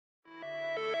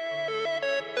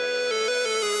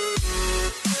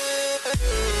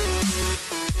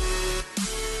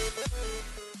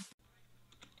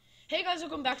guys,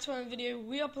 welcome back to our video.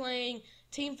 We are playing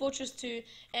Team Fortress 2,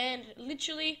 and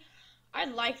literally, I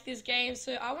like this game,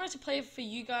 so I wanted to play it for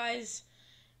you guys,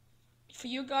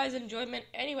 enjoyment.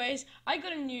 Anyways, I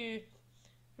got a new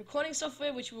recording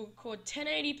software which will record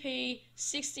 1080p,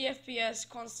 60 FPS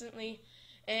constantly,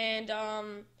 and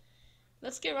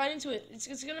let's get right into it.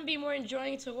 It's gonna be more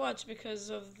enjoying to watch because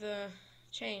of the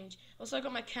change. Also, I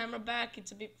got my camera back.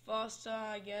 It's a bit faster,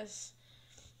 I guess.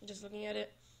 I'm just looking at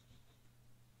it.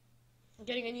 I'm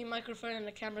getting a new microphone and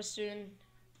a camera soon,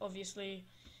 obviously,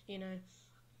 you know.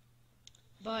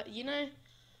 But you know,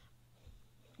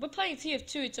 we're playing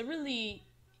TF2.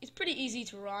 It's pretty easy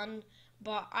to run,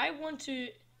 but I want to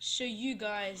show you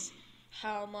guys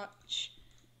how much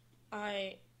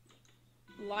I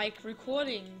like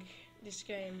recording this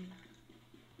game.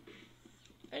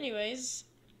 Anyways,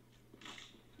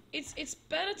 it's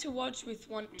better to watch with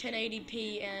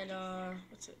 1080p and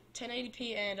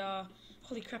 1080p and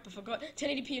holy crap, I forgot.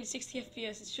 1080p and 60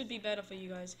 FPS. It should be better for you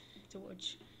guys to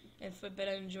watch and for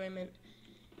better enjoyment.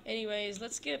 Anyways,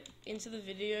 let's get into the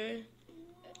video.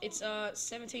 It's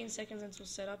 17 seconds until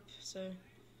setup, so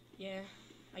yeah,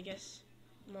 I guess.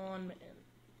 Come on, man.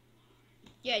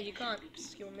 Yeah, you can't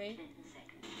skill me.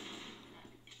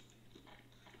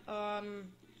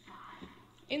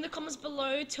 In the comments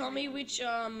below, tell me which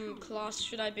class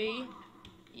should I be.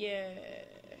 Yeah.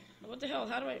 What the hell?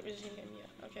 How do I resume game? Yeah.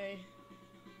 Okay.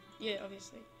 Yeah,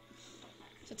 obviously.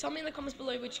 So tell me in the comments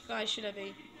below which guy should I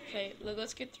be. Okay,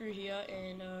 let's get through here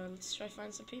and let's try to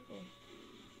find some people.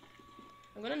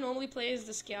 I'm gonna normally play as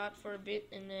the scout for a bit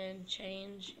and then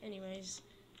change. Anyways.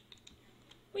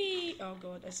 Whee! Oh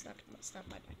god, I snapped my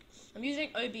back. I'm using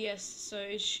OBS, so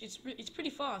it's pretty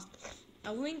fast.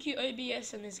 I'll link you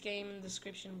OBS and this game in the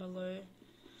description below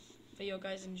for your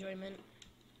guys' enjoyment.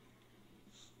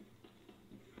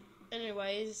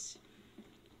 Anyways,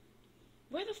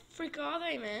 where the frick are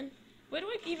they, man? Where do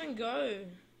I even go?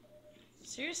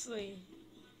 Seriously,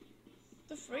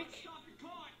 the frick?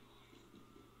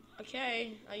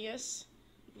 Okay, I guess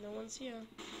no one's here.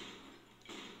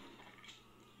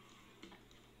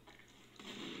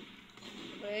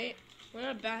 Wait, we're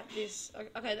gonna bat this.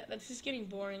 Okay, this is getting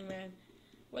boring, man.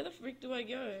 Where the frick do I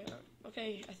go?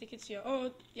 Okay, I think it's here.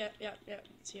 Oh, yeah,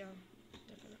 it's here.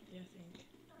 Definitely, I think.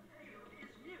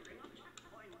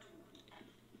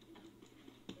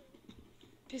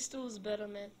 Pistol is better,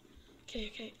 man.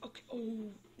 Okay.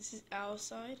 Oh, this is our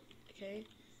side. Okay.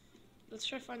 Let's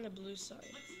try to find the blue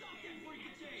side.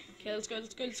 Okay, let's go.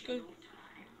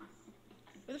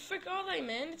 Where the frick are they,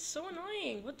 man? It's so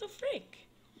annoying. What the frick?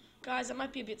 Guys, I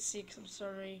might be a bit sick. I'm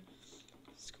sorry.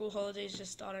 School holidays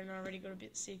just started and I already got a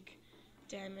bit sick.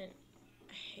 Damn it.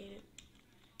 I hate it.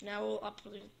 Now we'll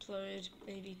upload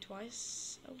maybe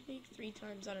twice a week, 3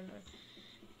 times, I don't know.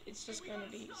 It's just gonna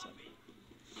be something.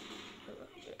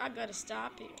 I gotta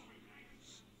stop it.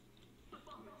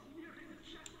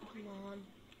 Come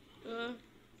on.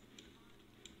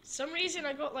 Some reason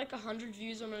I got like 100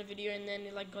 views on a video and then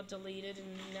it like got deleted and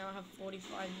now I have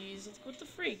 45 views. What the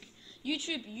freak?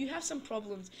 YouTube, you have some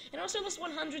problems. And I also lost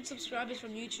 100 subscribers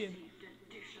from YouTube.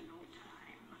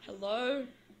 Hello?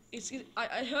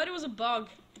 I heard it was a bug.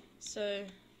 So,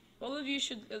 all of you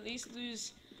should at least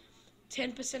lose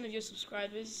 10% of your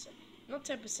subscribers. Not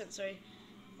 10%, sorry.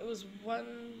 It was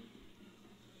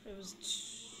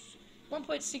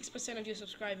 1.6% of your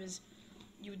subscribers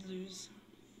you would lose.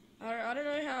 I don't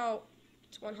know how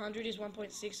 100 is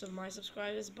 1.6 of my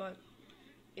subscribers, but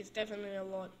it's definitely a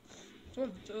lot. It's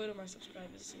 1/3 of my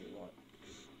subscribers is a lot.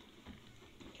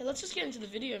 Okay, let's just get into the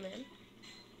video, man.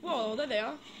 Whoa, there they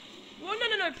are. Whoa,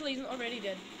 no, please, I'm already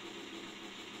dead.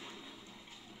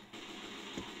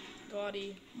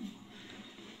 Goddy.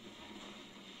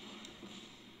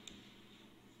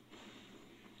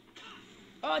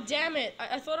 Oh, damn it.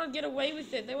 I thought I'd get away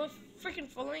with it. They were freaking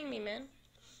following me, man.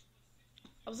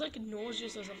 I was like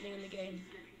nauseous or something in the game.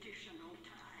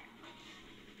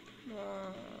 Come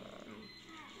on.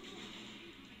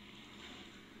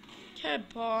 Come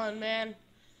on, man.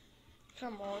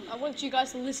 Come on. I want you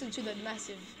guys to listen to the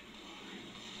massive.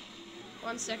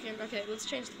 1 second. Okay, let's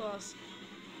change class.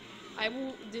 I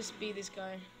will be this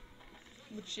guy,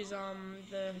 which is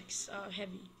the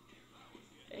heavy.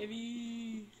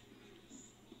 Heavy.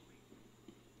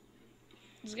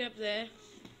 Let's get up there.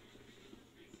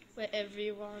 Where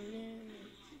everyone is.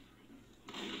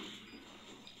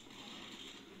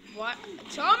 Why?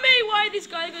 Tell me why this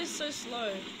guy goes so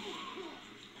slow.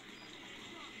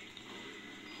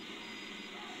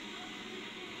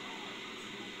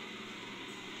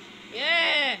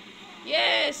 Yeah,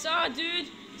 Suh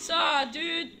Dood.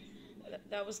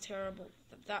 That was terrible.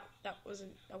 That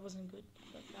wasn't good.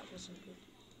 That wasn't good.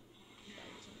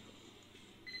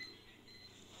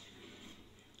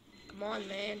 Come on,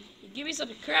 man. Give me some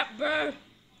crap, bro.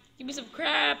 Give me some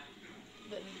crap.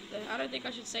 I don't think I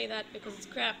should say that because it's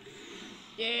crap.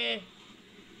 Yeah.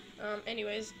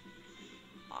 Anyways.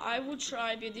 I will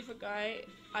try be a different guy.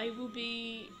 I will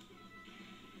be...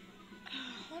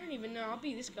 I don't even know. I'll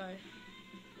be this guy.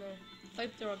 No.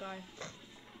 Flamethrower guy.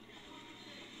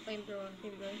 Flamethrower.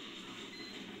 Here we go.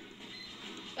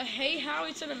 I hate how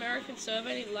it's an American server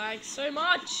and it lags so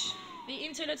much. The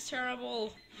internet's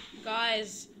terrible.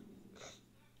 Guys.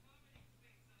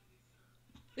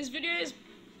 This video is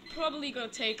probably gonna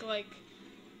take like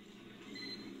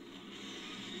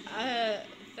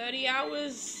 30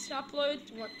 hours to upload.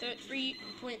 What,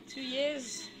 3.2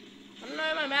 years? I don't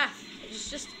know my math.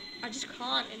 I just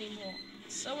can't anymore.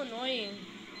 It's so annoying.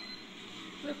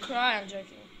 I'm gonna cry, I'm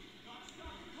joking.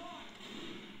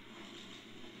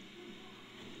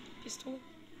 Pistol.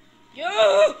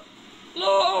 Yo!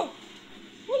 Low!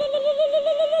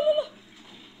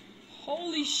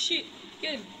 Holy shit.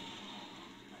 Get him.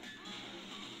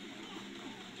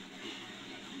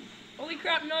 Holy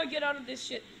crap, no, get out of this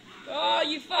shit. Oh,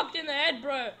 you fucked in the head,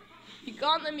 bro. You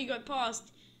can't let me go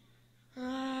past. Come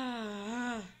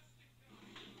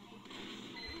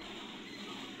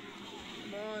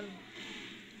on.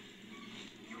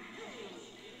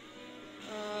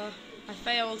 I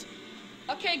failed.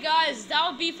 Okay, guys, that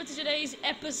will be for today's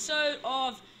episode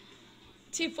of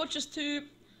Team Fortress 2.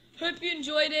 Hope you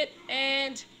enjoyed it,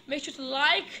 and make sure to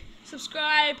like,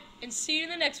 subscribe, and see you in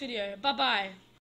the next video. Bye-bye.